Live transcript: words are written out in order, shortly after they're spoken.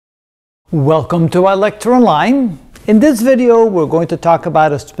Welcome to our lecture online. In this video, we're going to talk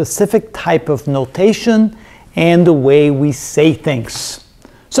about a specific type of notation and the way we say things.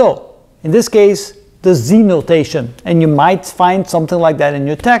 So, in this case, the Z notation. And you might find something like that in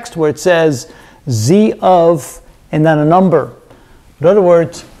your text where it says Z of and then a number. In other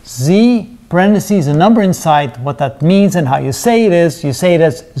words, Z parentheses a number inside. What that means and how you say it is, you say it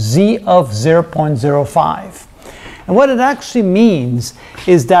as Z of 0.05. And what it actually means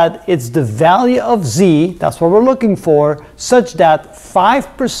is that it's the value of Z, that's what we're looking for, such that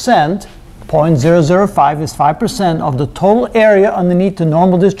 5%, 0.005 is 5% of the total area underneath the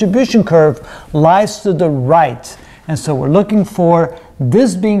normal distribution curve lies to the right. And so we're looking for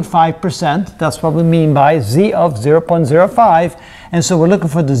this being 5%, that's what we mean by Z of 0.05. And so we're looking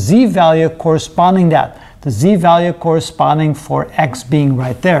for the Z value corresponding that. The Z value corresponding for X being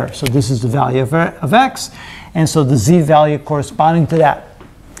right there. So this is the value of X. And so the Z value corresponding to that.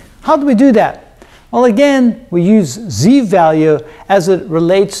 How do we do that? Well, again, we use Z value as it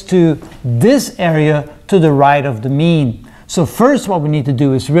relates to this area to the right of the mean. So first what we need to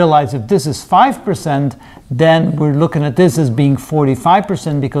do is realize if this is 5%, then we're looking at this as being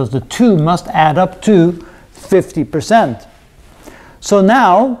 45% because the two must add up to 50%. So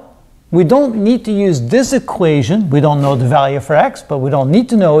now, we don't need to use this equation. We don't know the value for X, but we don't need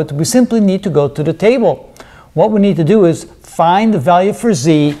to know it. We simply need to go to the table. What we need to do is find the value for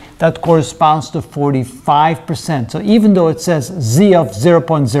Z that corresponds to 45%. So even though it says Z of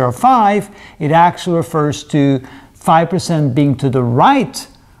 0.05, it actually refers to 5% being to the right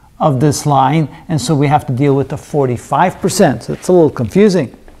of this line, and so we have to deal with the 45%. So it's a little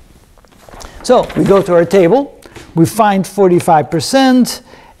confusing. So we go to our table, we find 45%,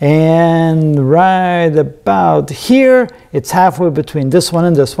 and right about here, it's halfway between this one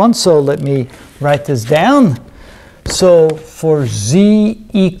and this one. So let me write this down. So for Z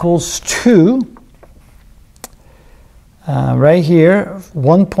equals 2, right here,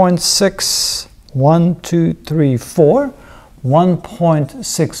 1.61234,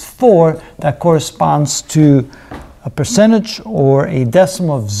 1.64, that corresponds to a percentage or a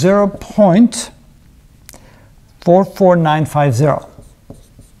decimal of 0.44950.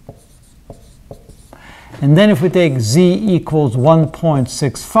 And then if we take Z equals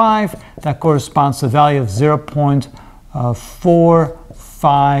 1.65, that corresponds to a value of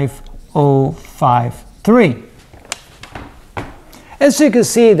 0.45053. And so you can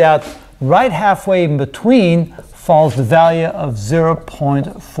see that right halfway in between falls the value of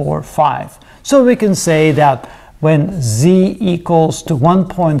 0.45. So we can say that when Z equals to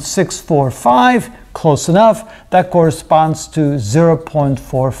 1.645, close enough, that corresponds to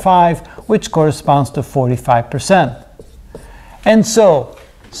 0.45, which corresponds to 45%. And so,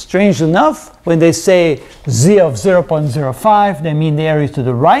 strange enough, when they say Z of 0.05, they mean the area to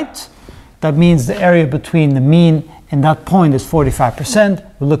the right. That means the area between the mean and that point is 45%.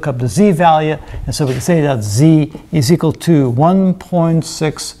 We look up the Z value, and so we can say that Z is equal to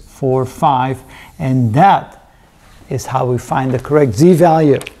 1.645, and that is how we find the correct Z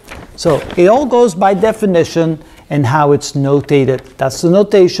value. So it all goes by definition and how it's notated. That's the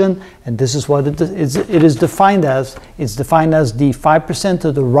notation, and this is what it is defined as. It's defined as the 5%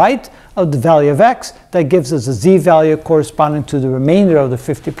 to the right of the value of X. That gives us a Z value corresponding to the remainder of the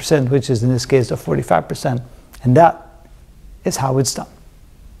 50%, which is in this case the 45%. And that is how it's done.